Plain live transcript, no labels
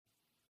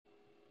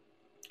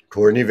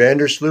Courtney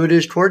Vandersloot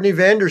is Courtney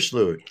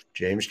Vandersloot.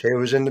 James K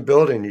was in the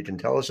building. He can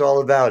tell us all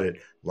about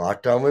it.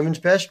 Locked On Women's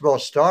Basketball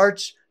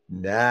starts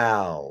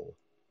now.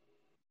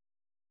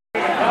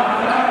 You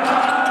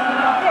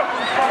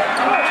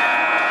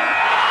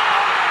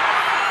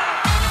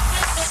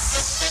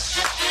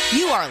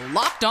are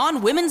Locked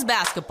On Women's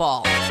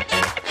Basketball,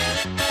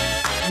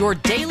 your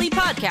daily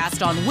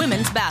podcast on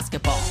women's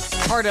basketball.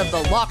 Part of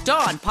the Locked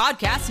On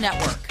Podcast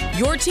Network,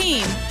 your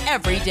team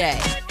every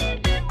day.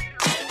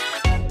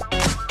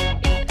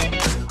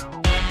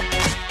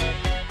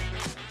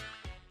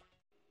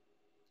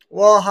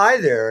 Well, hi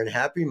there, and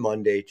happy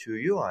Monday to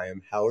you. I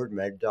am Howard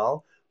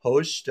Megdal,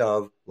 host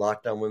of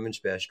Locked On Women's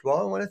Basketball.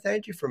 I want to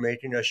thank you for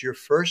making us your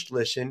first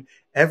listen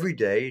every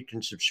day. You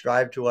can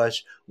subscribe to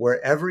us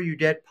wherever you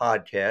get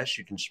podcasts.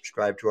 You can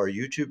subscribe to our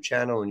YouTube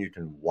channel, and you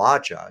can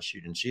watch us.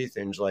 You can see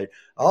things like,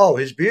 oh,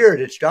 his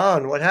beard, it's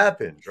gone. What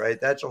happened, right?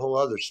 That's a whole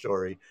other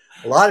story.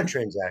 A lot of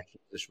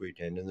transactions this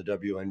weekend in the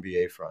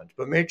WNBA front.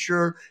 But make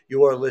sure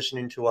you are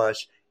listening to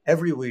us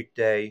every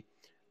weekday.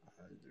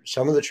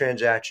 Some of the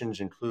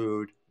transactions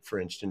include, for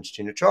instance,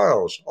 Tina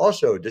Charles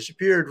also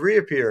disappeared,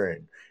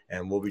 reappearing.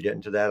 And we'll be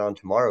getting to that on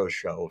tomorrow's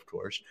show, of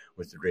course,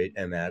 with the great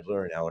Em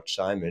Adler and Alex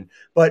Simon.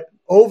 But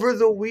over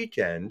the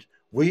weekend,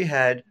 we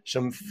had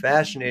some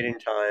fascinating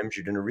times.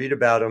 You're going to read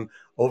about them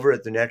over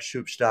at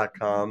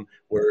thenexthoops.com,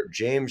 where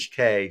James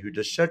K., who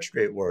does such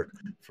great work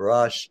for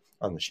us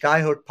on the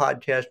Skyhook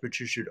podcast,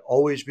 which you should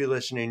always be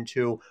listening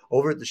to,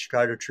 over at the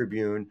Chicago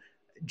Tribune.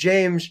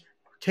 James,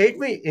 take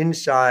me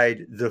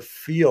inside the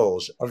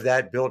feels of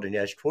that building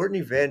as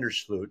Courtney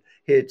Vandersloot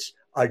hits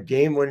a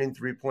game-winning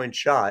three-point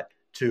shot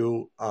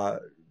to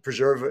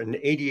preserve an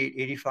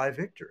 88-85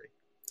 victory.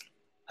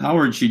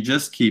 Howard, she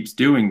just keeps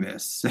doing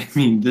this. I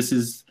mean, this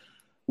is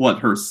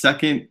her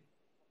second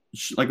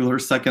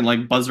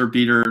buzzer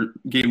beater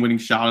game-winning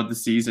shot of the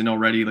season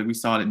already. Like we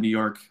saw it in New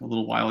York a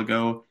little while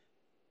ago.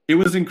 It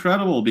was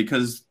incredible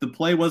because the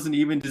play wasn't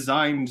even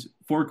designed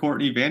for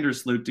Courtney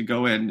Vandersloot to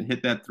go and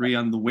hit that three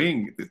on the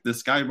wing.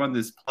 This guy run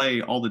this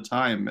play all the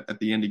time at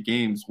the end of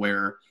games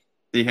where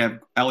they have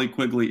Allie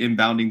Quigley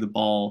inbounding the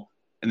ball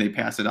and they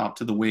pass it out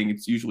to the wing.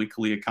 It's usually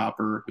Kalia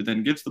Copper, who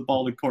then gives the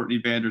ball to Courtney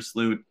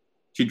Vandersloot.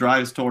 She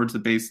drives towards the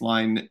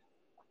baseline.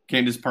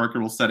 Candace Parker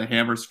will set a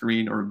hammer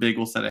screen, or Big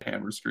will set a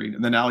hammer screen.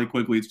 And then Allie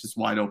Quigley is just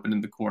wide open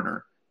in the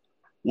corner.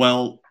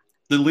 Well,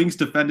 the Lynx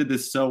defended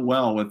this so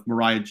well with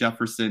Mariah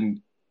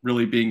Jefferson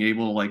really being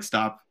able to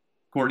stop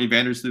Courtney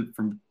Vandersloot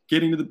from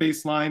getting to the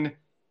baseline.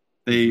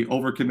 They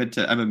overcommit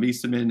to Emma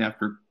Mieseman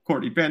after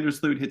Courtney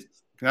Vandersloot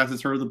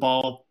passes her the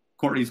ball.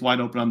 Courtney's wide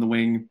open on the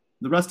wing.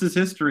 The rest is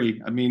history.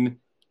 I mean,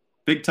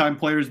 big-time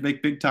players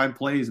make big-time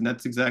plays, and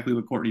that's exactly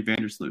what Courtney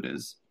Vandersloot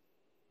is.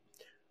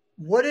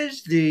 What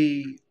is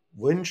the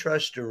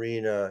Wintrust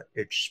Arena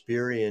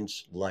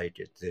experience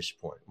like at this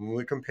point? When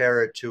we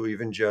compare it to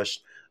even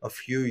just a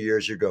few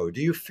years ago,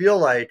 do you feel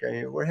like,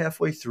 we're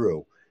halfway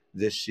through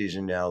this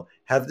season now,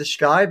 have the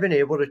Sky been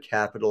able to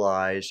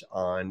capitalize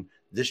on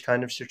this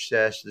kind of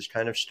success, this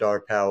kind of star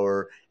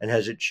power, and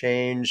has it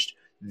changed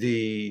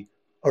the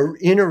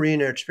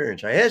in-arena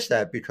experience? I ask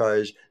that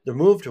because the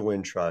move to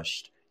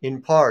Wintrust,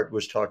 in part,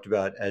 was talked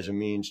about as a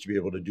means to be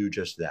able to do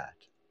just that.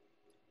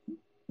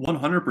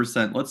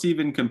 100%. Let's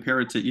even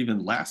compare it to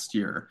even last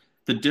year.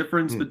 The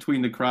difference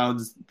between the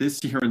crowds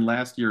this year and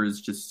last year is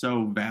just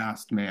so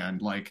vast,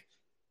 man.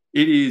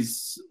 It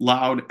is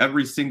loud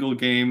every single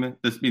game.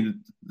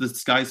 The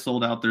Sky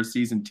sold out their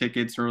season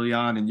tickets early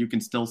on, and you can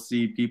still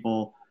see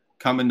people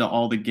coming to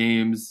all the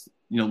games.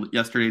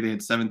 Yesterday they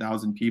had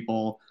 7,000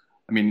 people.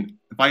 I mean,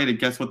 if I had to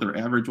guess what their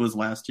average was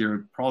last year,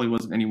 it probably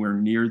wasn't anywhere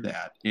near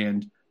that.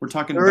 And we're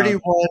talking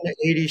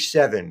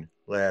 3187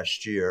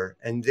 last year,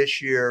 and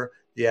this year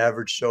the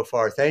average so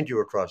far, thank you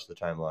across the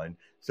timeline,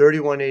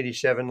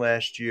 3187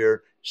 last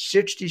year,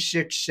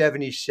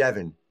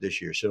 6677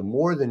 this year. So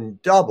more than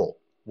double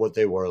what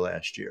they were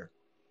last year.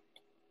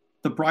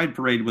 The Pride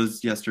Parade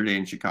was yesterday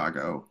in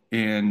Chicago,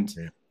 and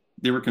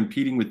they were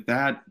competing with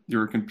that. They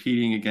were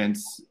competing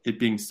against it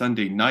being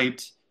Sunday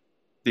night.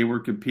 They were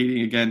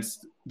competing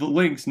against the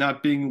Lynx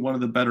not being one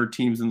of the better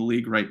teams in the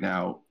league right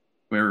now,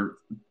 where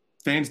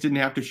fans didn't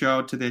have to show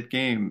out to that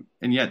game,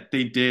 and yet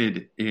they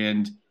did.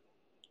 And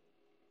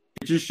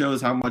it just shows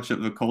how much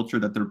of a culture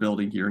that they're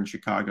building here in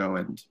Chicago.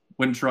 And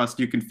Wintrust,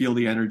 you can feel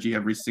the energy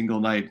every single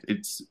night.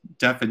 It's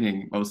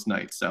deafening most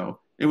nights. So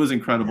it was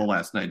incredible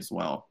last night as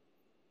well.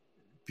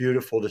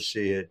 Beautiful to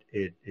see it.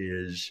 It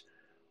is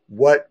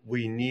what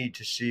we need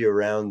to see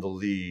around the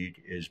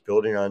league, is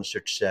building on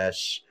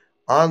success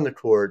on the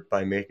court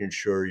by making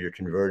sure you're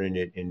converting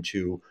it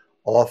into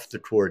off the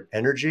court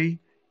energy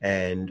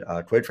and,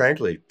 quite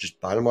frankly, just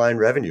bottom line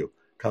revenue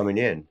coming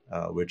in,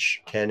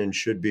 which can and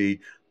should be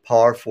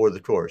par for the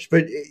course.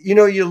 But,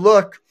 you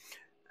look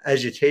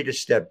as you take a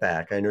step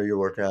back. I know you're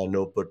working on a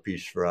notebook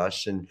piece for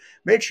us, and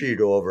make sure you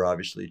go over,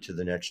 obviously, to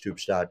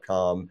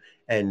thenexthoops.com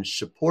and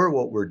support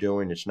what we're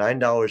doing. It's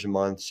 $9 a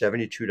month,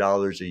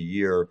 $72 a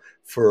year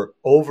for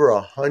over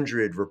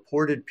 100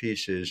 reported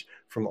pieces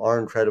from our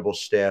incredible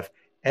staff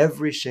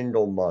every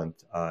single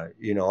month.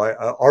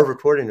 Our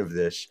recording of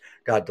this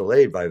got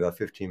delayed by about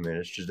 15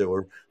 minutes because there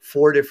were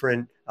 4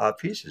 different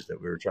pieces that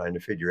we were trying to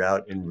figure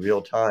out in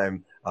real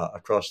time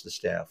across the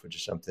staff, which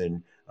is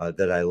something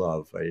that I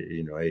love.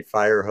 A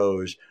fire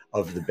hose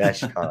of the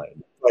best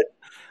kind. But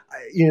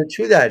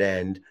to that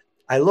end,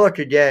 I look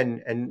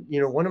again, and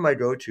one of my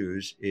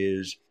go-tos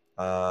is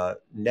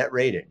net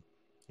rating.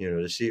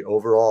 To see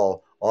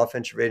overall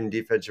offensive rating,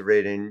 defensive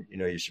rating.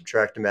 You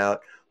subtract them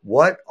out.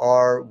 What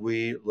are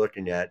we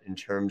looking at in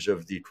terms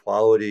of the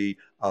quality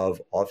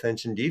of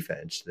offense and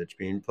defense that's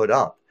being put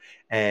up?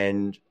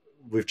 And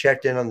we've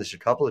checked in on this a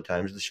couple of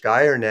times. The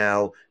Sky are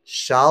now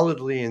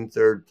solidly in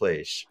third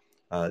place.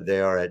 They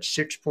are at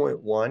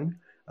 6.1.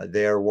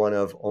 They are one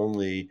of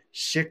only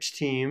 6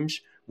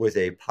 teams with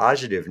a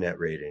positive net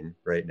rating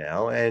right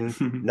now, and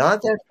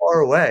not that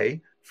far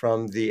away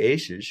from the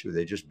Aces, who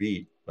they just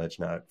beat. Let's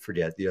not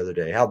forget the other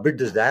day. How big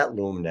does that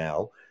loom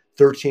now?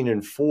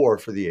 13-4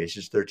 for the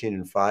Aces,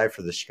 13-5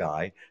 for the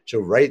Sky. So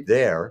right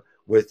there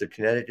with the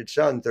Connecticut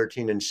Sun,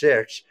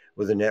 13-6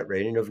 with a net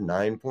rating of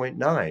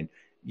 9.9.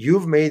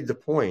 You've made the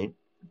point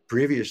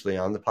previously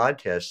on the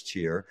podcasts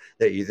here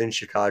that you think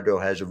Chicago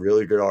has a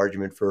really good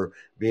argument for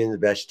being the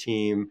best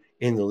team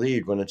in the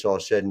league when it's all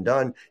said and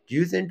done. Do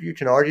you think you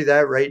can argue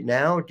that right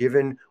now,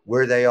 given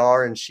where they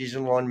are in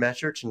season-long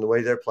metrics and the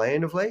way they're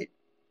playing of late?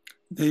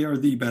 They are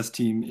the best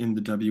team in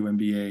the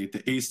WNBA.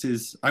 The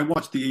Aces, I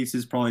watched the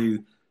Aces probably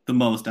the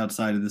most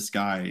outside of the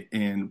Sky,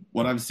 and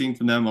what I've seen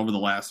from them over the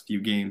last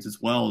few games as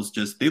well is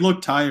just they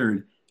look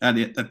tired at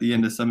the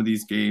end of some of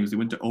these games. They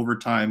went to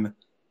overtime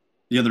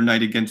the other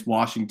night against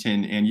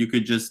Washington, and you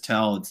could just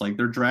tell it's like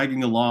they're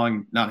dragging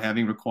along, not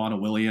having Raquana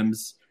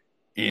Williams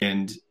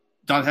and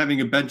not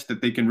having a bench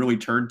that they can really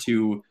turn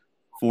to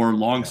for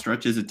long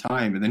stretches of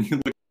time. And then you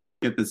look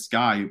at the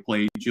Sky, who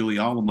played Julie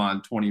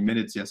Allemand 20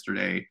 minutes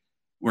yesterday,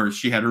 where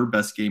she had her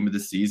best game of the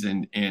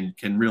season and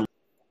can really,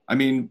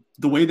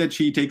 the way that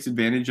she takes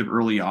advantage of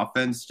early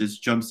offense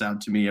just jumps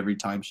out to me every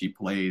time she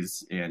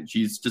plays. And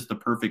she's just the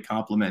perfect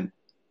complement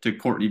to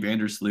Courtney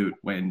Vandersloot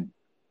when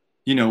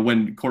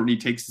Courtney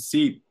takes a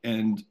seat.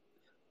 And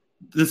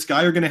the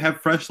Sky are going to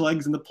have fresh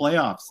legs in the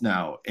playoffs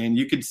now. And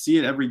you can see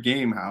it every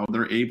game, how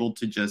they're able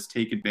to just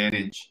take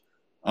advantage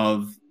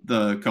of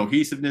the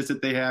cohesiveness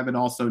that they have and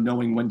also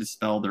knowing when to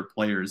spell their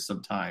players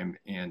sometime.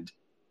 And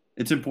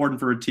it's important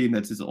for a team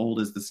that's as old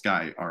as the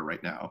Sky are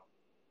right now.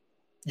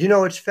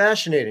 It's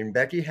fascinating.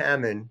 Becky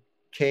Hammon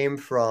came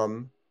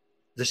from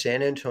the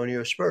San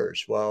Antonio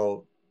Spurs.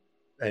 Well,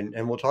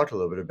 and we'll talk a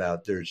little bit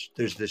about there's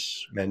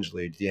this men's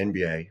league, the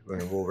NBA,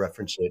 and we'll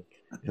reference it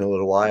in a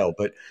little while.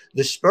 But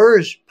the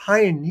Spurs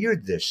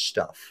pioneered this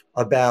stuff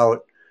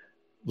about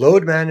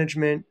load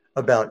management,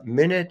 about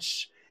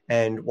minutes,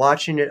 and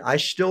watching it. I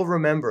still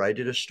remember I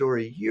did a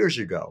story years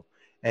ago,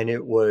 and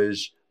it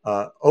was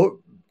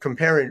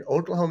comparing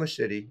Oklahoma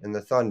City and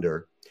the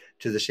Thunder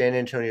to the San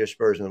Antonio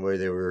Spurs and the way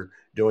they were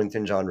doing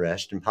things on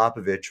rest. And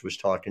Popovich was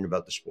talking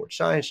about the sports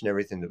science and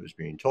everything that was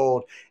being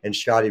told. And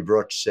Scotty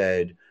Brooks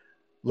said,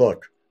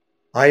 look,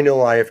 I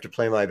know I have to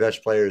play my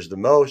best players the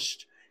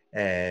most,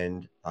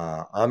 and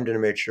I'm going to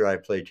make sure I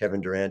play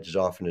Kevin Durant as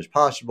often as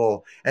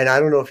possible. And I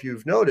don't know if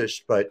you've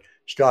noticed, but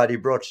Scotty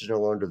Brooks is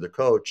no longer the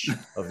coach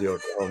of the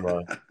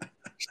Oklahoma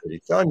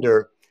City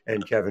Thunder,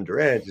 and Kevin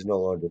Durant is no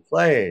longer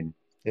playing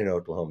in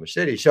Oklahoma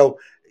City. So,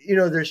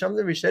 there's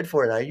something to be said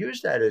for it. And I use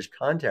that as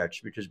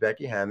context because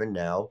Becky Hammon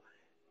now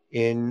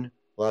in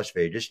Las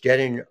Vegas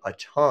getting a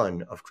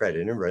ton of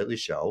credit, and rightly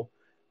so,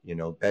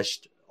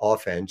 best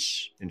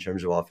offense in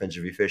terms of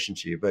offensive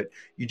efficiency. But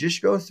you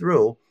just go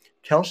through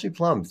Kelsey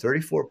Plum,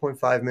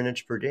 34.5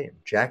 minutes per game.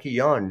 Jackie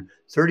Young,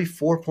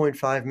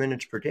 34.5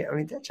 minutes per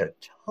game. That's a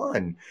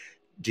ton.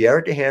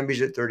 Dearica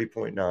Hamby's at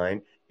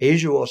 30.9.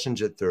 Asia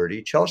Wilson's at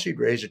 30. Chelsea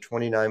Gray's at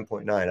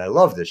 29.9. I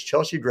love this.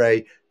 Chelsea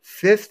Gray,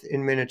 5th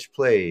in minutes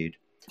played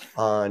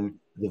on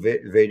the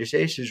Vegas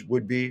Aces,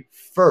 would be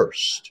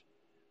first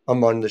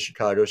among the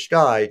Chicago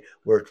Sky,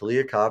 where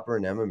Kalia Copper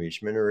and Emma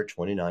Meesman are at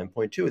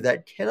 29.2.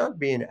 That cannot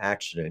be an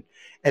accident.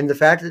 And the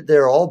fact that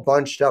they're all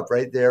bunched up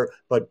right there,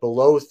 but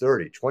below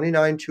 30,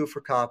 29.2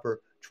 for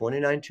Copper,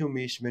 29.2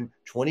 Meesman,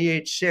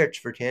 28.6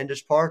 for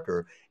Candace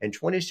Parker, and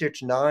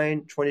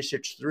 26.9,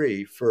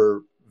 26.3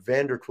 for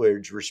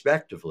Vanderquidge,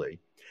 respectively.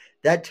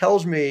 That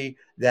tells me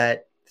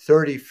that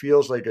 30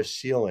 feels like a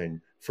ceiling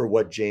for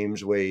what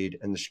James Wade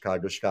and the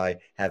Chicago Sky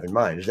have in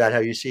mind. Is that how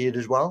you see it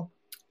as well?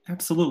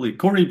 Absolutely.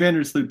 Courtney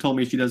Vandersloot told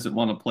me she doesn't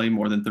want to play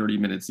more than 30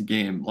 minutes a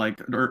game,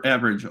 or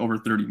average over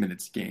 30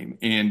 minutes a game.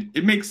 And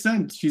it makes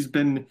sense. She's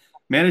been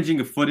managing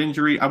a foot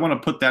injury. I want to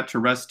put that to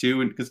rest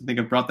too, because I think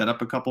I've brought that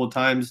up a couple of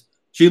times.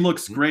 She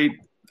looks great.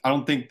 I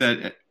don't think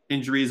that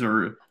injuries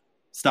are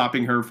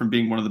stopping her from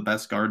being one of the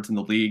best guards in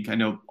the league. I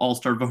know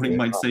all-star voting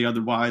might say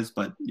otherwise,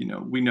 but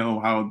we know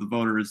how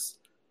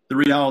the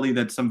reality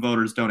that some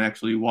voters don't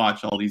actually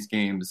watch all these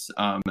games.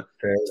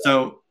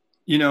 So,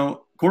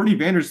 Courtney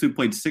Vandersloot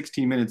played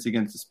 16 minutes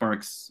against the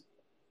Sparks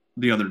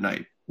the other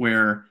night,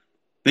 where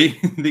they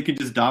could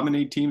just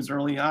dominate teams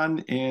early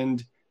on,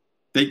 and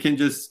they can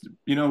just,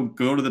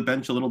 go to the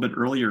bench a little bit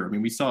earlier. I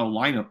mean, we saw a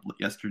lineup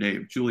yesterday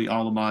of Julie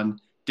Alleman,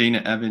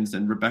 Dana Evans,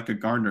 and Rebecca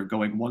Gardner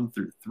going 1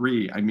 through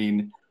 3.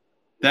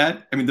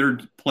 They're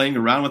playing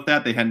around with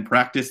that. They hadn't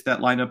practiced that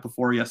lineup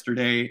before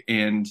yesterday,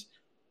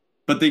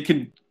 but they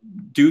can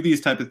do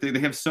these type of things. They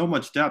have so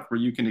much depth where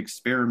you can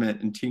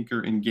experiment and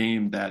tinker in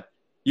game that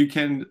you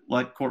can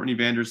let Courtney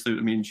Vandersloot.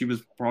 I mean, she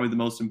was probably the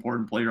most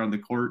important player on the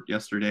court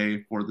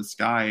yesterday for the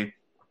Sky.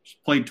 She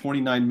played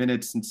 29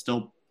 minutes and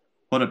still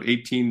put up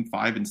 18,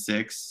 5, and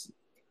 6.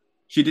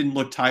 She didn't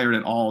look tired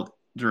at all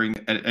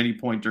at any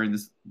point during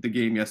the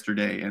game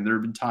yesterday. And there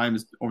have been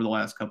times over the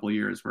last couple of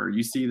years where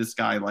you see the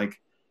Sky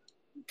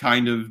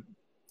kind of,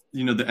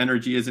 the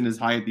energy isn't as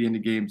high at the end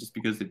of games just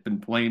because they've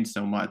been playing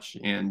so much.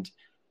 And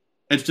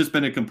it's just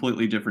been a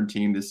completely different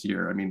team this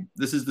year. I mean,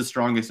 this is the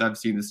strongest I've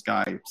seen the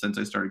Sky since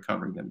I started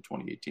covering them in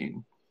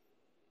 2018.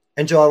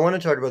 And so I want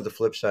to talk about the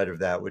flip side of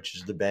that, which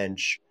is the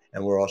bench.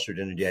 And we're also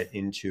going to get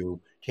into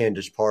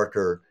Candace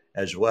Parker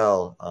as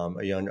well,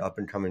 a young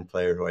up-and-coming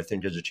player who I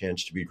think has a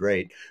chance to be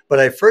great. But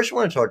I first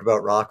want to talk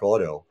about Rock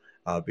Auto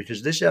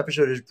because this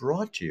episode is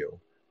brought to you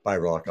by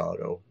Rock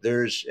Auto.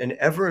 There's an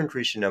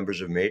ever-increasing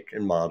numbers of make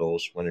and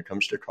models when it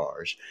comes to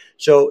cars.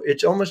 So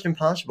it's almost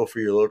impossible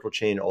for your local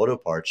chain auto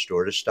parts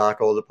store to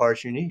stock all the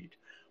parts you need.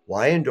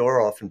 Why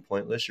endure often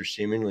pointless or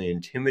seemingly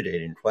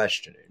intimidating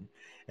questioning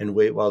and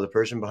wait while the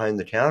person behind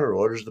the counter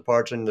orders the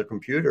parts in the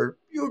computer?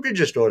 You could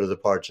just order the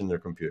parts in their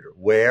computer.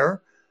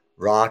 Where?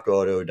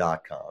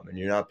 RockAuto.com. And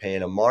you're not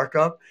paying a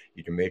markup.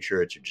 You can make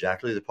sure it's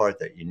exactly the part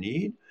that you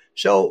need.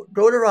 So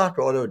go to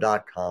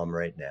rockauto.com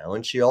right now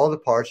and see all the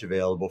parts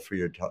available for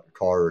your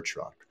car or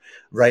truck.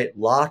 Write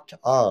Locked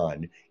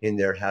On in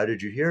their How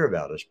Did You Hear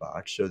About Us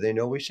box so they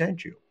know we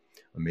sent you.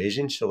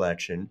 Amazing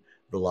selection,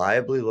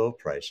 reliably low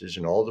prices,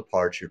 and all the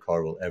parts your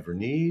car will ever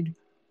need.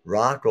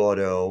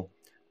 rockauto.com.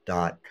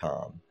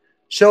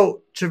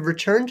 So to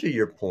return to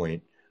your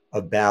point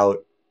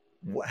about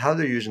how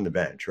they're using the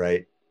bench,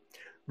 right?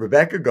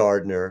 Rebecca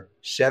Gardner,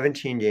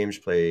 17 games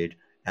played,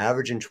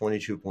 averaging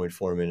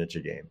 22.4 minutes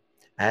a game.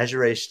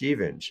 Azurá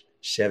Stevens,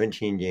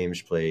 17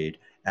 games played,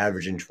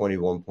 averaging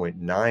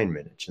 21.9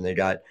 minutes. And they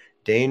got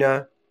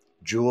Dana,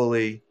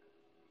 Julie,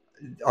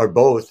 are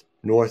both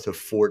north of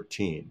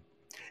 14.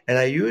 And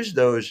I use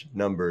those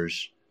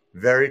numbers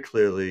very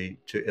clearly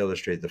to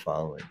illustrate the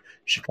following.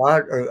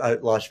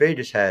 Las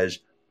Vegas has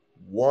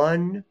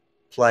one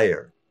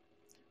player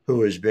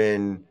who has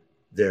been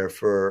there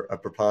for a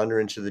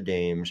preponderance of the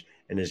games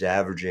and is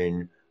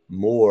averaging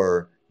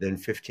more than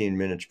 15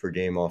 minutes per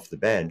game off the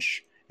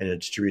bench. And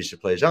it's Teresa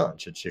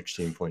Plaisance at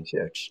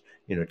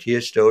 16.6.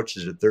 Tia Stotts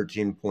is at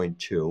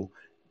 13.2.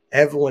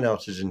 Everyone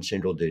else is in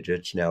single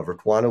digits. Now,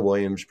 Raquana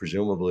Williams,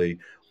 presumably,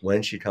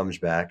 when she comes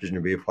back, is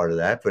going to be a part of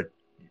that. But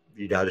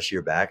you got to see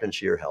her back and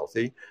see her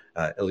healthy.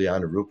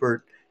 Ileana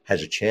Rupert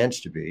has a chance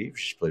to be.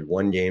 She's played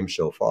one game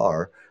so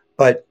far.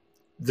 But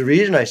the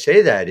reason I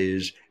say that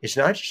is it's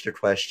not just a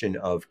question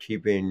of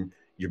keeping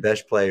your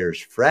best players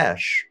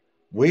fresh.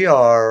 We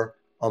are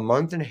a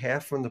month and a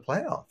half from the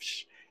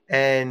playoffs.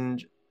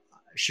 And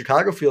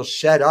Chicago feels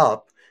set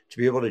up to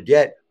be able to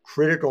get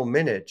critical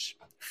minutes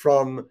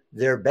from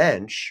their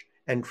bench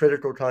and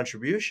critical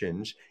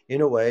contributions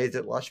in a way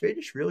that Las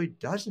Vegas really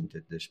doesn't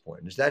at this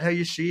point. Is that how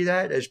you see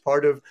that as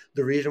part of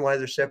the reason why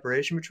there's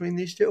separation between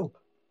these two?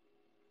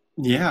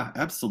 Yeah,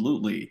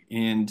 absolutely.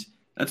 And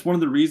that's one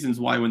of the reasons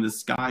why when the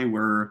Sky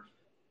were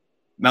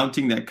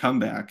mounting that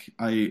comeback,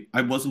 I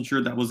wasn't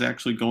sure that was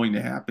actually going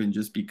to happen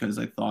just because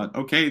I thought,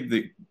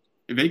 okay,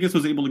 Vegas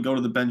was able to go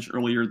to the bench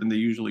earlier than they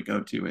usually go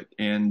to it.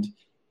 And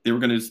they were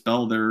going to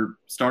spell their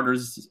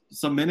starters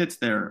some minutes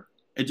there.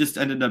 It just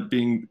ended up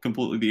being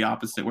completely the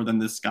opposite, where then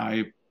the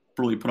Sky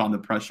really put on the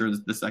pressure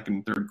the second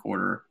and third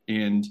quarter.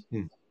 And,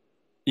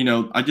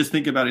 I just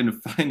think about it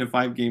in a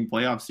 5-game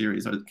playoff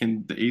series.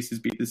 Can the Aces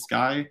beat the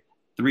Sky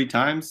 3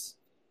 times?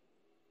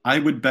 I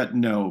would bet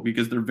no,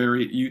 because they're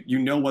you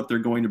know what they're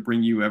going to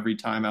bring you every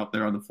time out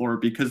there on the floor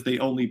because they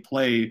only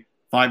play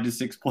 5 to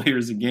 6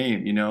 players a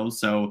game,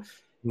 So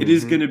it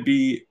is going to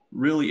be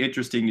really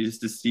interesting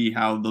just to see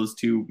how those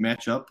two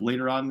match up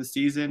later on in the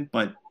season.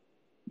 But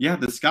yeah,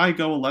 the Sky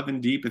go 11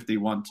 deep if they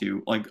want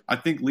to. I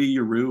think Lee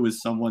Yarou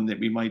is someone that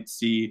we might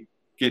see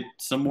get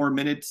some more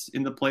minutes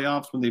in the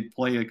playoffs when they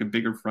play a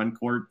bigger front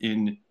court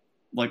in,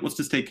 let's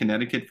just take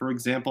Connecticut, for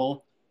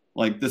example.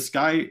 The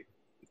Sky,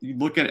 you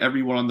look at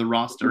everyone on the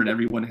roster and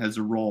everyone has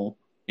a role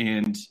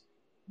and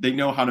they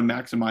know how to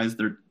maximize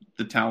the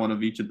talent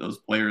of each of those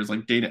players.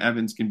 Dana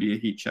Evans can be a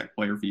heat check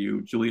player for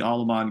you. Julie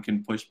Alleman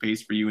can push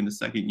pace for you in the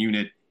second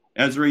unit.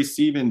 Azurá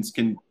Stevens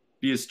can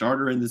be a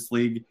starter in this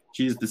league.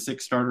 She is the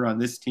 6th starter on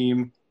this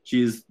team.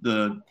 She is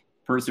the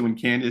person when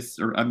Candace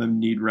or Emma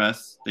need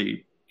rest.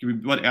 They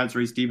can put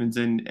Azurá Stevens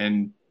in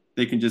and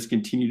they can just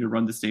continue to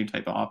run the same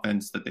type of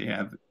offense that they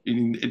have.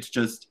 It's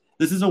just,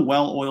 this is a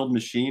well-oiled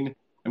machine.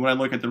 And when I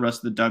look at the rest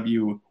of the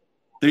W,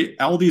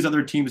 all these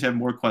other teams have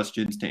more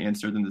questions to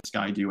answer than the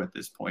Sky do at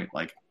this point.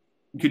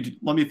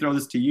 Let me throw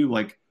this to you.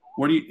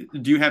 What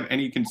do you have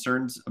any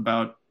concerns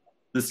about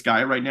the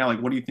Sky right now?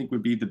 What do you think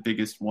would be the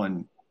biggest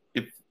one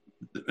if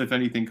if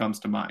anything comes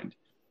to mind.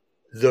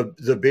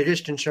 The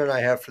biggest concern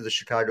I have for the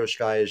Chicago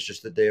Sky is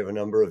just that they have a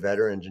number of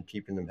veterans and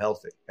keeping them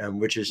healthy, and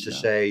which is to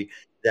say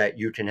that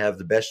you can have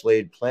the best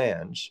laid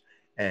plans,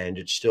 and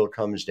it still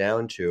comes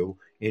down to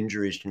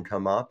injuries can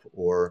come up,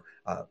 or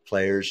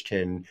players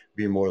can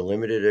be more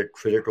limited at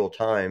critical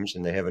times,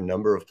 and they have a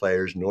number of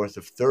players north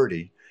of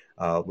 30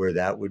 where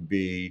that would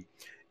be,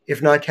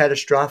 if not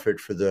catastrophic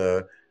for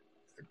the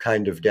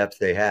kind of depth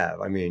they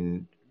have. I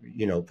mean,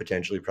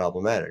 potentially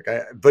problematic.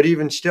 But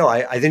even still,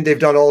 I think they've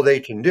done all they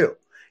can do.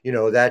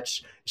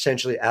 That's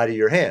essentially out of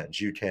your hands.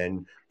 You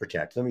can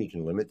protect them. You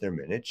can limit their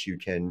minutes. You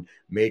can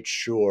make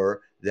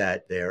sure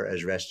that they're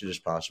as rested as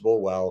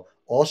possible while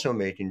also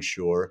making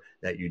sure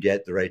that you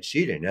get the right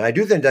seating. And I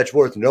do think that's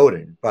worth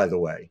noting, by the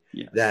way,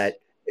 that,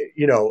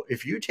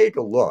 if you take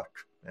a look,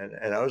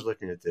 and I was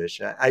looking at this,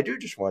 I do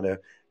just want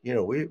to,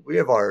 we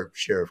have our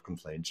share of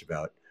complaints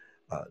about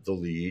the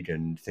league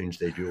and things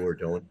they do or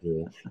don't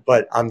do,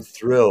 but I'm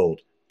thrilled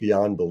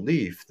beyond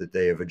belief that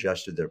they have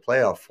adjusted their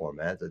playoff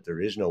format, that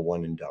there is no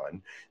one and done,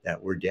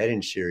 that we're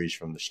getting series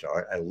from the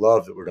start. I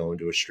love that we're going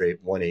to a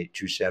straight 1-8,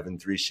 2-7,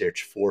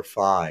 3-6,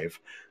 4-5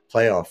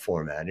 playoff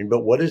formatting.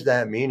 But what does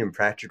that mean in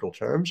practical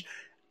terms?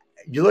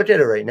 You look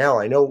at it right now.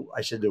 I know I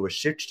said there were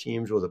 6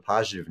 teams with a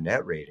positive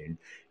net rating.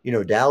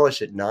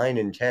 Dallas at 9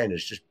 and 10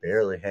 is just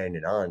barely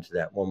hanging on to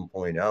that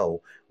 1.0.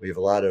 We have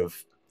a lot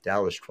of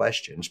Dallas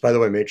questions. By the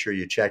way, make sure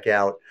you check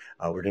out,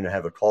 we're going to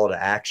have a call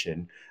to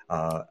action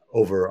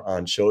over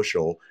on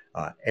social.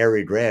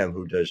 Ari Graham,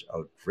 who does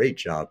a great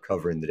job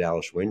covering the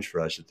Dallas Wings for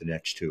us at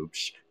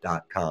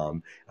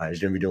thenexthoops.com, is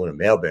going to be doing a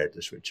mailbag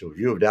this week. So if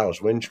you have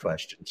Dallas Wings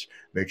questions,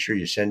 make sure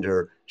you send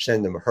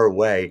them her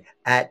way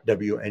at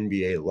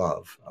WNBA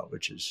Love,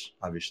 which is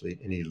obviously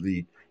an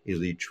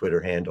elite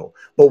Twitter handle.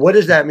 But what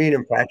does that mean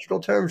in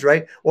practical terms,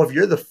 right? Well, if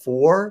you're the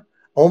 4,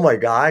 oh my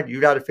God, you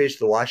got to face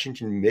the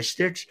Washington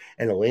Mystics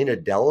and Elena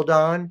Delle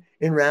Donne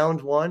in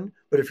round 1.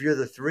 But if you're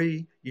the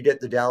 3, you get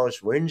the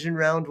Dallas Wings in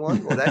round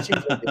 1. Well, that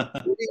seems like a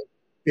pretty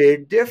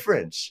big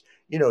difference.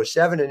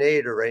 7 and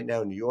 8 are right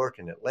now New York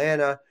and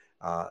Atlanta.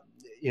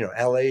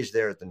 LA's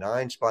there at the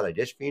 9 spot. I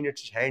guess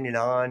Phoenix is hanging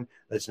on.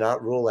 Let's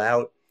not rule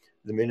out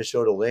the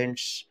Minnesota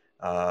Lynx,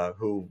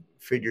 who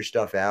figure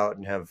stuff out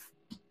and have,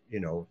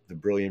 the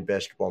brilliant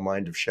basketball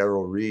mind of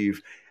Cheryl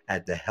Reeve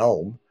at the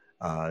helm.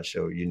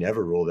 So you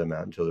never rule them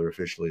out until they're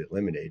officially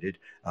eliminated.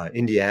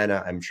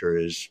 Indiana, I'm sure,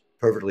 is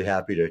perfectly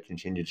happy to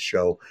continue to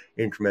show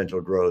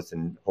incremental growth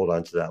and hold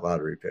on to that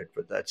lottery pick,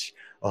 but that's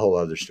a whole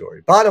other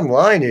story. Bottom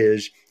line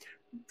is,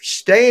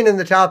 staying in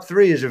the top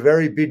 3 is a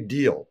very big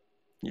deal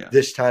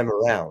this time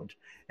around.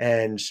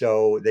 And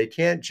so they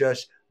can't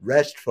just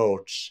rest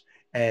folks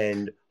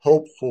and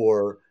hope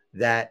for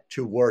that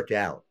to work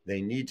out.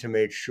 They need to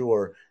make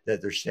sure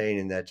that they're staying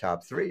in that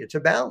top 3. It's a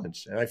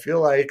balance. And I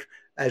feel like,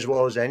 as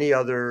well as any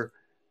other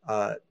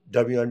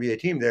WNBA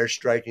team, they're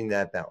striking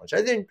that balance.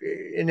 I think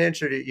in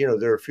answer to,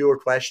 there are fewer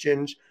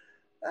questions.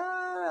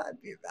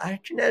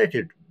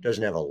 Connecticut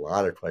doesn't have a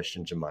lot of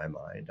questions in my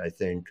mind. I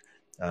think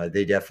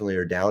they definitely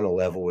are down a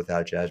level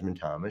without Jasmine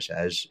Thomas,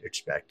 as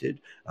expected.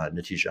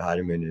 Natisha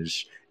Hiedeman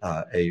is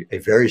a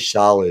very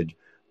solid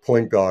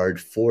point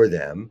guard for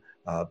them,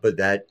 but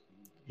that,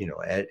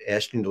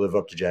 asking to live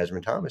up to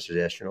Jasmine Thomas is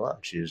asking a lot.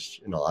 She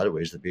is, in a lot of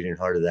ways, the beating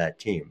heart of that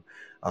team.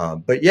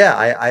 But yeah,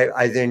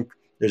 I think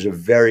there's a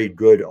very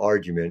good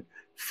argument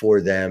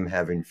for them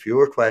having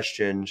fewer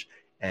questions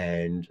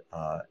and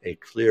a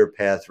clear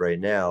path right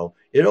now.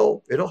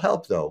 It'll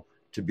help, though,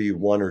 to be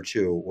 1 or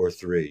 2 or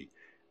 3.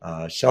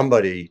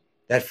 Somebody,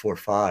 that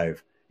 4-5,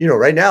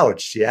 right now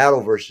it's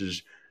Seattle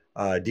versus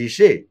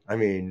DC. I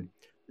mean,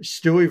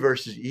 Stewie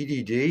versus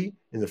EDD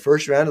in the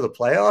first round of the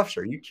playoffs.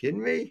 Are you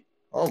kidding me?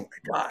 Oh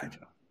my God.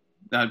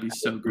 That'd be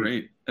so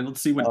great. And let's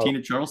see what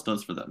Tina Charles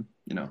does for them,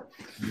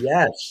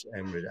 Yes.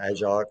 And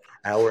as our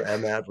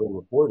MAP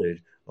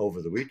reported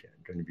over the weekend,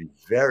 going to be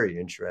very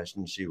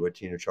interesting to see what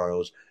Tina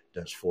Charles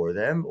does for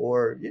them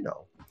or,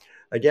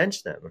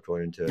 against them,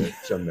 according to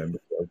some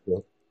members of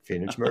the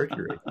Phoenix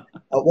Mercury.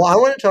 Well, I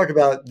want to talk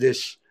about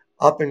this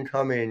up and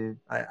coming.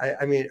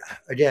 I mean,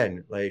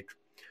 again,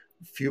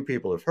 few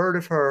people have heard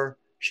of her.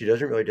 She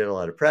doesn't really get a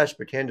lot of press,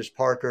 but Candace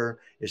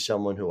Parker is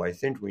someone who I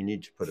think we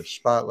need to put a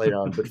spotlight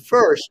on. But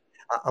first,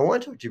 I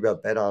want to talk to you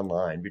about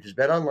BetOnline, because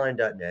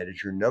betonline.net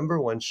is your number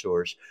one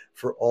source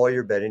for all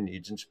your betting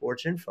needs and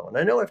sports info. And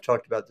I know I've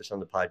talked about this on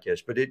the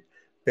podcast, but it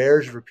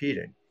bears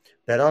repeating.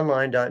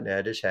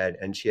 BetOnline.net has had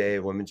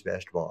NCAA women's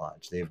basketball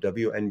odds. They have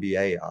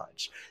WNBA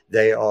odds.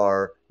 They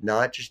are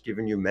not just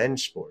giving you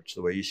men's sports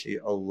the way you see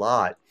a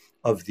lot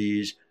of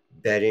these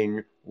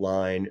betting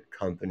line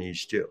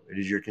companies do. It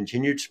is your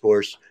continued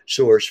sports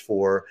source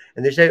for,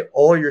 and they say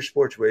all your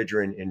sports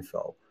wagering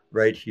info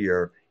right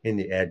here in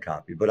the ad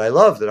copy. But I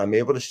love that I'm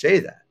able to say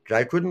that, because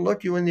I couldn't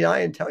look you in the eye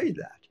and tell you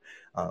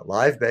that.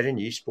 Live betting,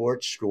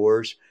 esports,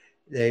 scores,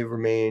 they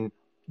remain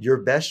your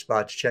best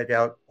spot to check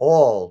out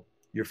all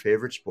your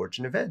favorite sports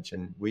and events.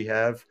 And we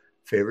have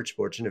favorite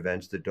sports and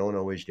events that don't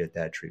always get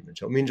that treatment.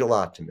 So it means a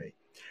lot to me.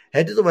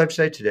 Head to the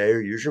website today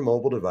or use your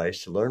mobile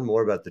device to learn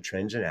more about the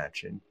trends in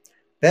action.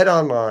 Bet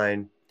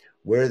Online,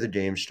 where the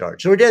game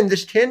starts. So again,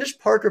 this Candace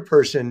Parker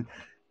person,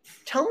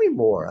 tell me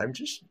more. I'm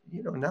just,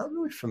 not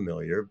really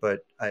familiar,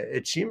 but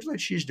it seems like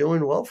she's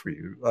doing well for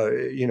you,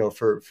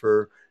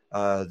 for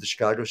the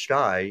Chicago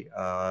Sky,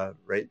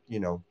 right?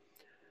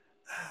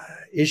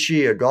 Is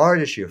she a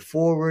guard? Is she a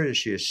forward? Is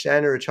she a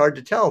center? It's hard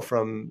to tell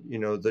from,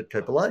 the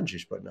type of line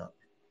she's putting up.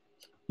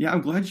 Yeah,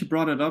 I'm glad you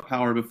brought it up,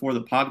 Howard, before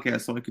the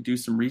podcast so I could do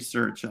some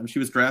research. She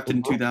was drafted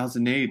in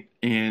 2008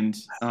 and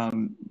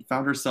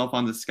found herself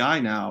on the Sky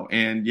now.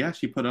 And, yeah,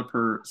 she put up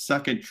her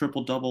second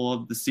triple-double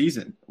of the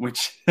season,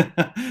 which –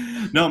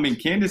 no, I mean,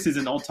 Candace is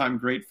an all-time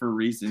great for a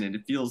reason. And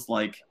it feels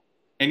like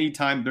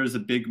anytime there's a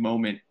big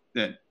moment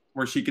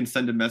where she can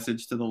send a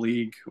message to the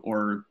league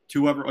or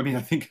to whoever – I mean,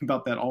 I think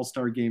about that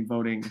All-Star game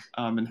voting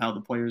and how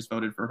the players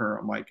voted for her.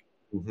 I'm like,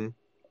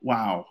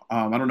 wow.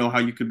 I don't know how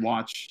you could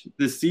watch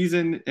this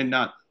season and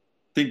not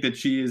think that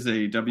she is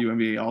a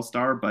WNBA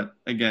All-Star, but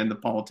again, the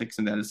politics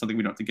in that is something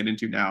we don't have to get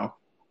into now.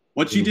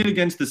 What she did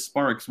against the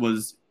Sparks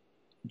was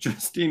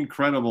just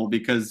incredible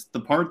because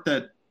the part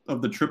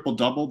of the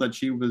triple-double that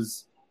she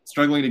was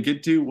struggling to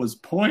get to was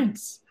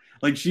points.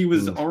 Like she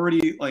was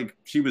already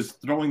she was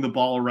throwing the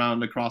ball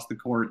around across the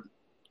court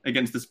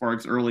against the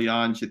Sparks early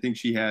on.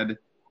 She had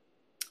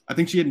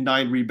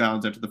 9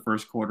 rebounds after the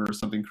first quarter or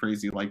something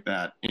crazy like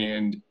that.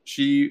 And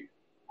she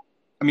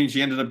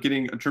ended up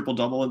getting a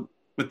triple-double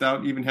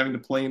without even having to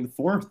play in the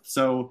fourth.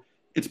 So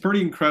it's pretty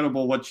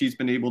incredible what she's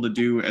been able to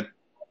do at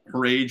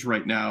her age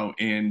right now.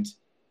 And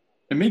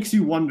it makes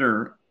you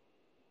wonder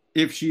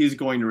if she is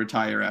going to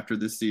retire after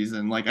this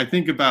season. Like I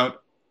think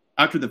about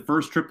after the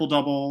first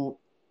triple-double,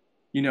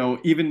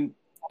 even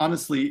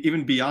honestly,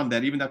 even beyond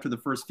that, even after the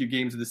first few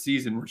games of the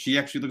season where she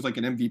actually looks like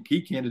an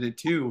MVP candidate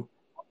too.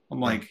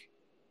 I'm like,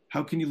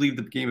 how can you leave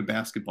the game of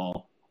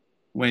basketball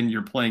when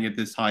you're playing at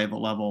this high of a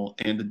level?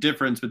 And the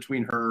difference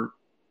between her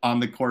on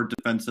the court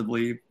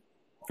defensively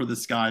for the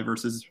Sky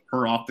versus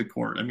her off the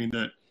court. I mean,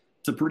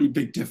 it's a pretty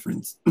big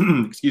difference.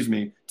 Excuse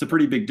me. It's a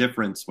pretty big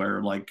difference where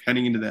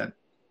heading into that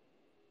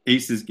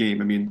Aces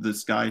game, I mean, the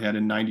Sky had a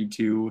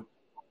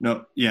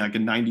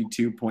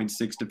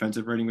 92.6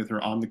 defensive rating with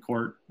her on the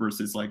court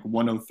versus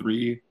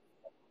 103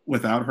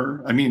 without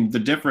her. I mean, the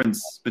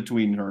difference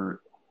between her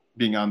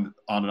being on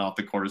and off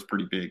the court is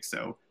pretty big.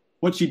 So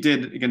what she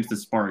did against the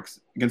Sparks,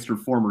 against her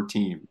former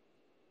team,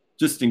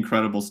 just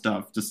incredible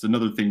stuff. Just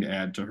another thing to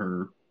add to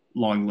her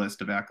long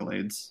list of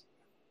accolades.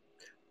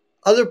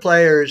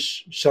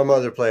 Some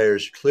other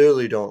players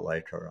clearly don't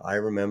like her. I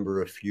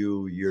remember a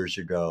few years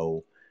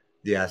ago,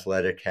 The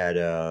Athletic had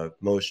a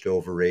most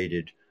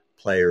overrated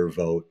player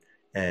vote,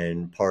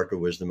 and Parker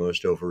was the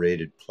most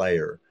overrated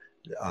player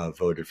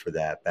voted for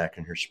that back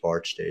in her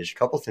Sparks days. A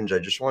couple things I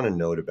just want to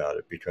note about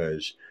it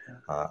because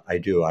I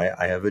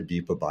have a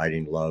deep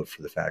abiding love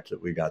for the fact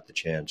that we got the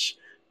chance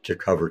to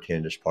cover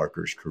Candace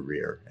Parker's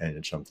career. And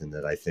it's something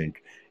that I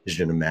think is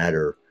going to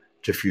matter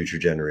to future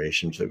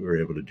generations that we were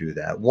able to do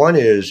that. One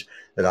is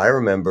that I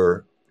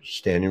remember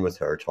standing with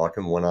her,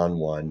 talking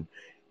one-on-one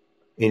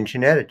in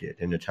Connecticut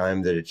in a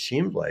time that it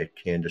seemed like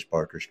Candace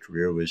Parker's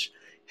career was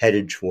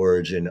headed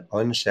towards an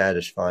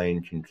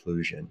unsatisfying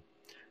conclusion.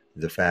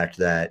 The fact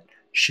that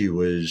she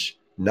was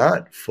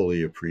not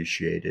fully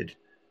appreciated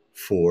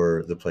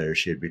for the player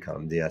she had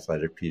become. The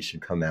Athletic piece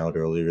had come out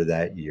earlier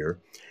that year,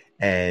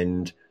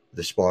 and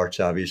the Sparks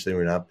obviously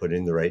were not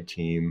putting the right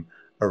team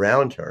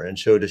around her. And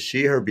so to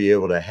see her be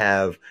able to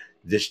have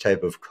this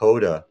type of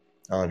coda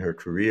on her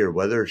career,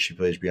 whether she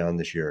plays beyond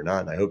this year or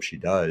not, and I hope she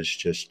does,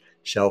 just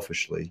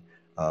selfishly,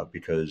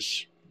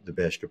 because the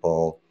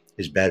basketball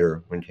is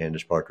better when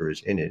Candace Parker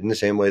is in it. In the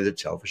same way that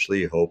selfishly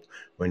you hope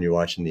when you're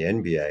watching the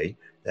NBA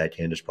that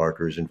Candace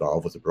Parker is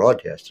involved with the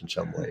broadcast in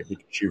some way,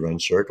 because she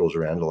runs circles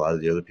around a lot of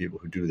the other people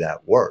who do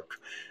that work.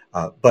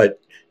 But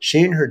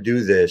seeing her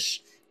do this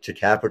to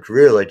cap a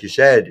career, like you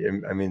said,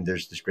 I mean,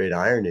 there's this great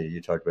irony.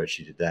 You talked about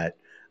she did that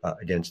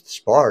against the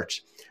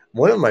Sparks.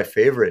 One of my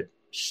favorite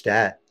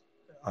stat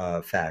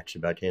facts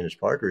about Candace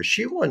Parker is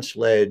she once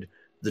led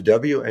the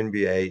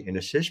WNBA in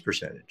assist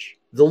percentage,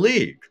 the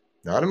league,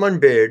 not among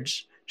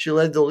bigs. She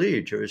led the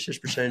league. Her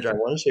assist percentage, I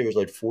want to say, was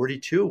like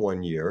 42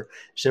 one year,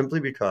 simply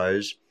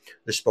because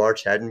the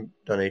Sparks hadn't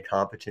done a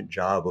competent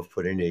job of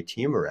putting a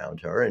team around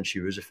her, and she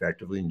was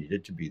effectively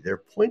needed to be their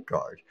point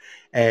guard.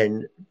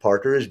 And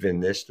Parker has been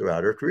this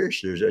throughout her career.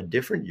 So there's a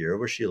different year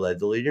where she led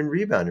the league in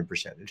rebounding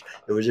percentage.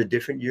 There was a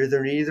different year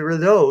than either of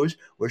those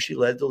where she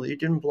led the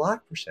league in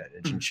block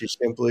percentage. And she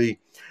simply,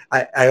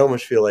 I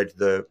almost feel like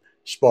the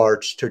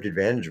Sparks took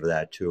advantage of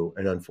that to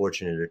an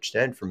unfortunate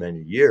extent for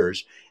many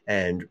years.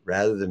 And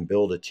rather than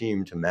build a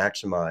team to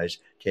maximize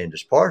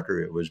Candace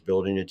Parker, it was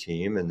building a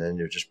team and then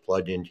they just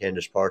plugged in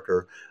Candace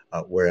Parker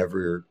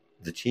wherever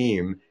the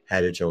team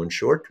had its own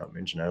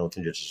shortcomings. And I don't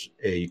think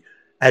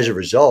as a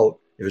result,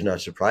 it was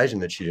not surprising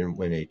that she didn't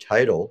win a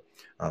title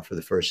for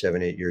the first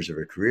 7-8 years of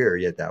her career,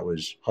 yet that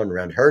was hung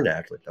around her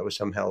neck. Like that was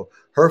somehow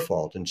her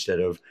fault instead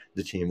of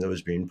the team that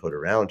was being put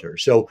around her.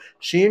 So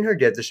seeing her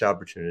get this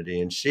opportunity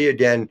and see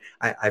again,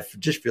 I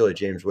just feel like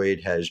James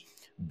Wade has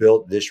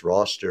built this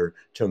roster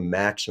to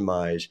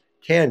maximize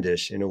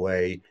Candace in a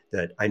way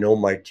that I know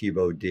Mike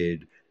Thibault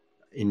did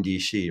in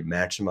DC,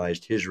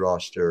 maximized his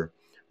roster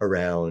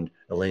around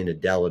Elena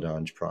Delle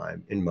Donne's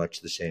prime in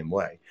much the same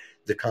way.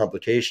 The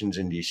complications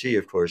in DC,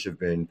 of course, have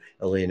been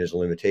Elena's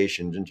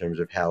limitations in terms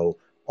of how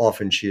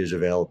often she is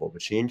available.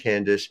 But seeing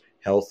Candace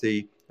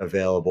healthy,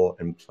 available,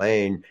 and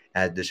playing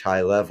at this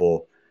high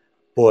level,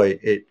 boy,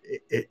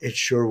 it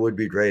sure would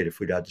be great if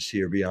we got to see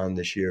her beyond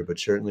this year. But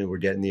certainly we're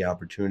getting the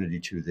opportunity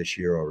to this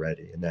year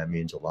already, and that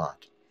means a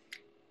lot.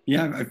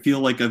 Yeah, I feel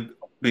like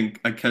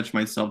I catch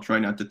myself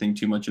trying not to think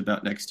too much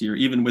about next year,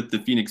 even with the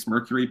Phoenix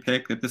Mercury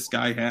pick that the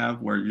Sky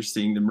have, where you're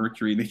seeing the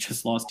Mercury, they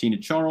just lost Tina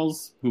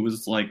Charles, who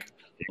was like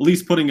at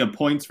least putting up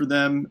points for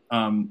them.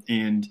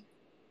 And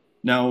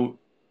now,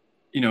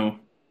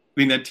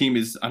 that team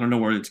is, I don't know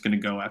where it's going to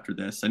go after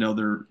this. I know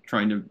they're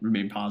trying to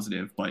remain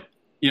positive, but,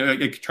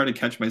 I try to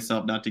catch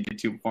myself not to get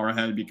too far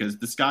ahead because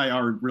the Sky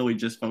are really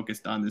just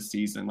focused on this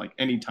season. Like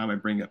anytime I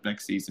bring up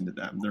next season to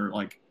them, they're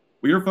like,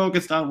 we are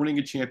focused on winning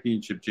a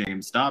championship,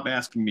 James. Stop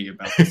asking me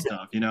about this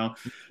stuff,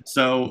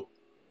 So,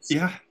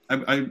 yeah,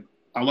 I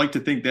like to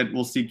think that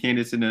we'll see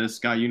Candace in a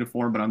Sky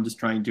uniform, but I'm just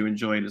trying to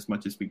enjoy it as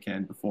much as we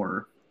can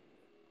before,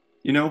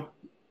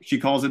 she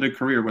calls it a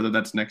career, whether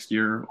that's next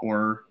year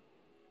or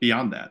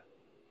beyond that.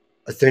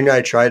 A thing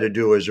I try to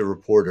do as a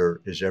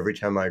reporter is every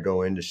time I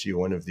go in to see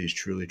one of these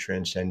truly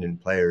transcendent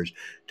players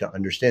to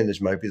understand this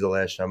might be the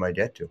last time I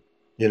get to.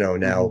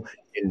 Now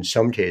in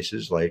some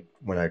cases, like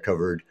when I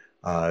covered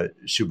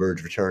Sue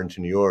Bird's return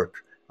to New York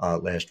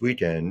last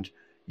weekend,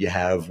 you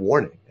have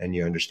warning and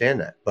you understand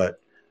that.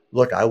 But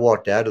look, I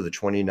walked out of the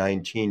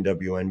 2019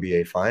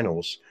 WNBA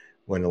finals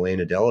when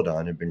Elena Delle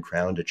Donne had been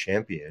crowned a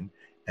champion,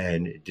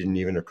 and it didn't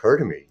even occur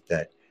to me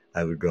that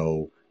I would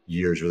go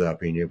years without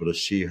being able to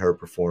see her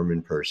perform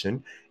in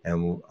person.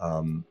 And,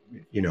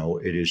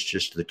 it is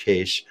just the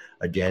case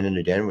again and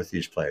again with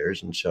these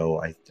players. And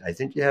so I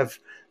think you have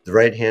the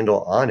right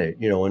handle on it,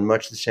 in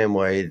much the same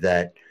way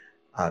that,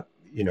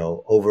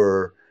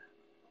 over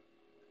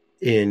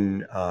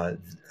in,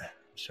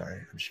 sorry,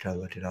 I'm just trying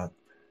to look it up.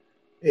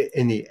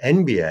 In the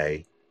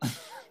NBA,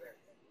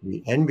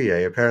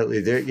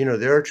 apparently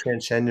there are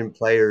transcendent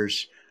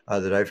players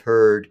that I've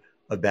heard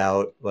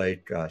about,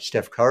 like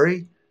Steph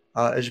Curry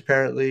is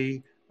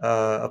apparently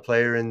a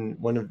player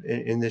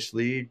in this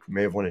league,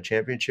 may have won a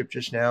championship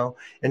just now.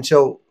 And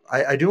so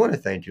I do want to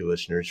thank you,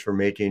 listeners, for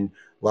making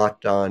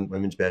Locked On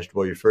Women's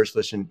Basketball your first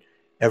listen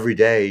every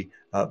day.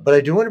 But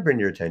I do want to bring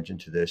your attention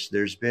to this.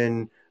 There's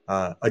been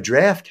a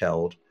draft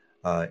held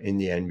in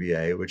the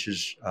NBA, which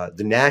is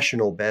the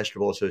National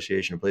Basketball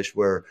Association, a place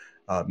where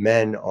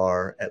men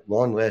are at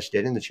long last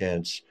getting the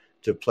chance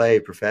to play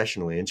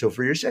professionally. And so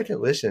for your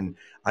second listen,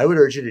 I would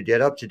urge you to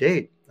get up to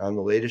date on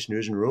the latest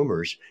news and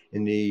rumors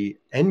in the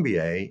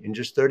NBA in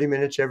just 30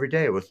 minutes every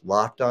day with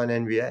Locked On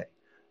NBA.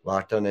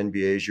 Locked On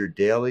NBA is your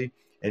daily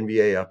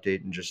NBA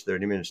update in just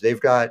 30 minutes.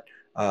 They've got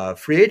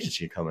free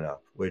agency coming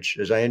up, which,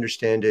 as I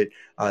understand it,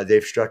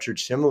 they've structured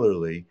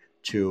similarly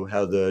to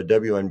how the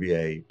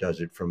WNBA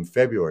does it from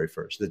February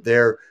 1st, that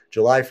their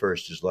July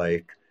 1st is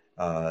like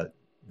the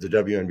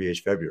WNBA's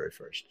February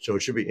 1st. So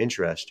it should be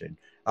interesting.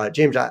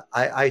 James,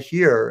 I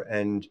hear,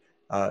 and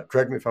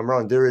correct me if I'm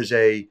wrong, there's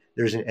an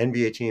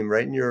NBA team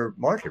right in your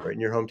market, right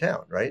in your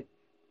hometown, right?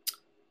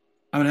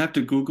 I would have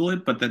to Google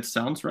it, but that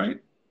sounds right.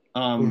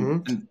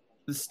 And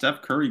the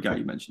Steph Curry guy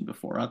you mentioned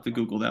before, I have to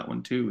Google that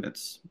one too.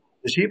 Does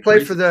he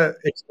play for the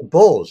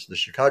Bulls, the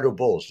Chicago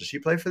Bulls? Does he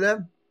play for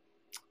them?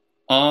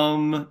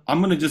 I'm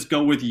going to just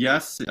go with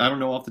yes. I don't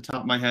know off the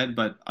top of my head,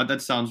 but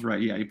that sounds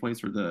right. Yeah, he plays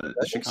for the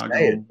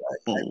Chicago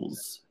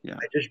Bulls. Yeah,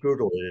 I just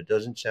Googled it. It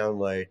doesn't sound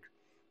like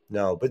 –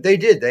 no. But they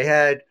did.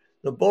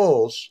 The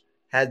Bulls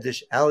had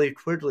this Allie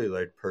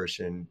Quigley-like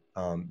person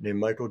named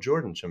Michael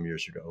Jordan some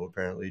years ago who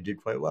apparently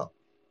did quite well.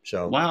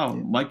 So wow,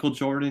 Michael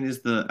Jordan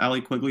is the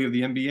Allie Quigley of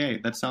the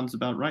NBA. That sounds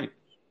about right.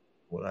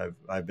 What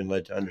I've been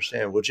led to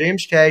understand. Well,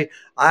 James K.,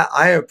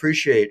 I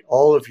appreciate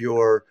all of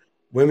your –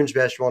 women's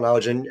basketball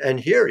knowledge and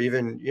here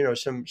even,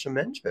 some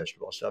men's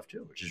basketball stuff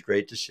too, which is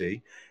great to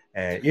see.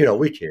 And,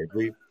 we kid,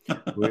 we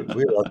love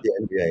the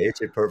NBA.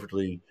 It's a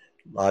perfectly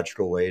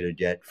logical way to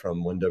get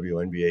from one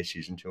WNBA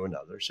season to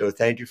another. So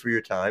thank you for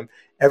your time.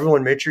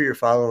 Everyone, make sure you're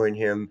following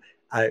him.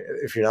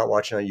 If you're not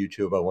watching on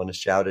YouTube, I want to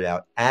shout it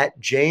out at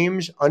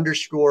James_M_K.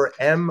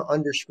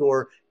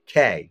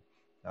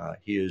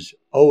 He is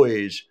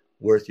always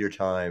worth your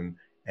time.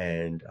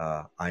 And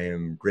I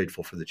am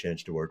grateful for the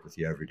chance to work with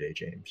you every day,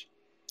 James.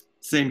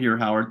 Same here,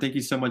 Howard. Thank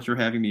you so much for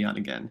having me on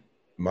again.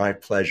 My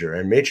pleasure.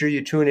 And make sure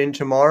you tune in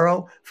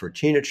tomorrow for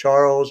Tina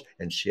Charles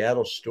and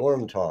Seattle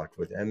Storm Talk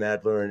with Em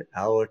Adler and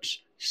Alex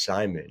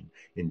Simon.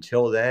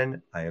 Until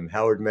then, I am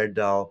Howard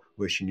Megdal,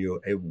 wishing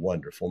you a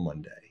wonderful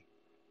Monday.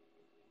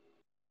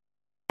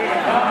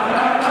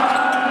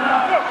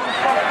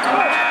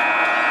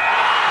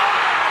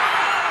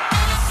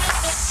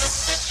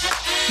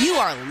 You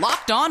are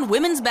Locked On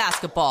Women's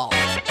Basketball,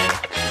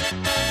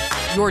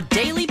 your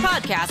daily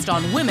podcast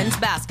on women's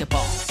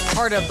basketball.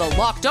 Part of the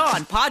Locked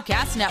On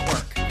Podcast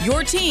Network,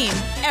 your team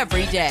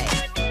every day.